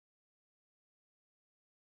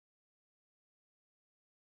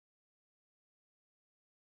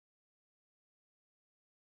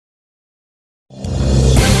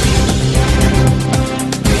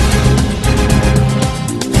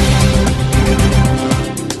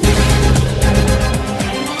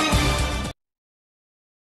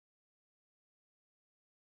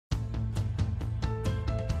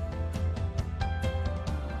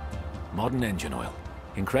modern engine oil.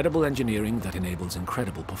 Incredible engineering that enables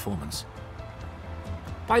incredible performance.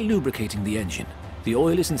 By lubricating the engine, the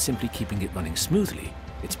oil isn't simply keeping it running smoothly,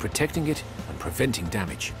 it's protecting it and preventing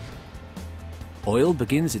damage. Oil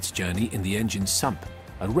begins its journey in the engine's sump,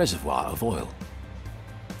 a reservoir of oil.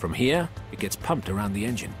 From here, it gets pumped around the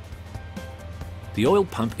engine. The oil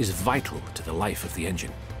pump is vital to the life of the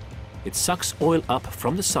engine. It sucks oil up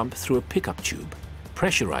from the sump through a pickup tube,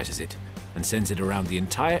 pressurizes it, and sends it around the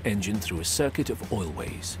entire engine through a circuit of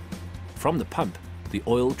oilways. From the pump, the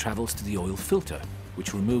oil travels to the oil filter,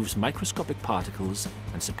 which removes microscopic particles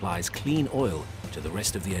and supplies clean oil to the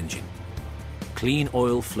rest of the engine. Clean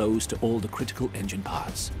oil flows to all the critical engine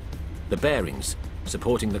parts. The bearings,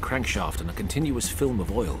 supporting the crankshaft on a continuous film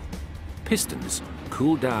of oil. Pistons,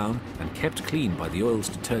 cooled down and kept clean by the oil's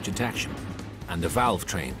detergent action. And the valve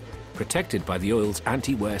train, protected by the oil's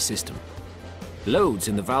anti-wear system. Loads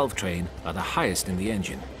in the valve train are the highest in the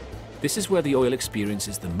engine. This is where the oil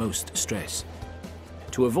experiences the most stress.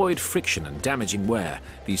 To avoid friction and damaging wear,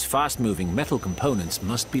 these fast-moving metal components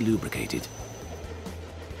must be lubricated.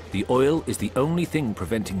 The oil is the only thing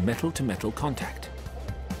preventing metal-to-metal contact.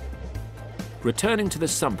 Returning to the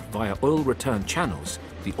sump via oil return channels,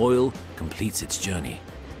 the oil completes its journey.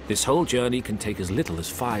 This whole journey can take as little as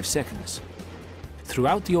 5 seconds.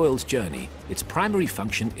 Throughout the oil's journey, its primary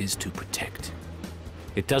function is to protect.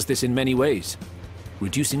 It does this in many ways,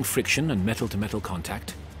 reducing friction and metal-to-metal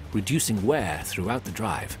contact, reducing wear throughout the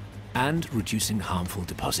drive, and reducing harmful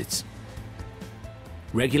deposits.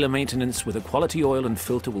 Regular maintenance with a quality oil and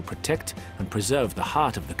filter will protect and preserve the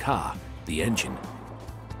heart of the car, the engine,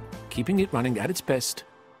 keeping it running at its best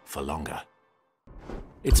for longer.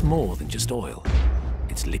 It's more than just oil.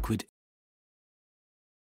 It's liquid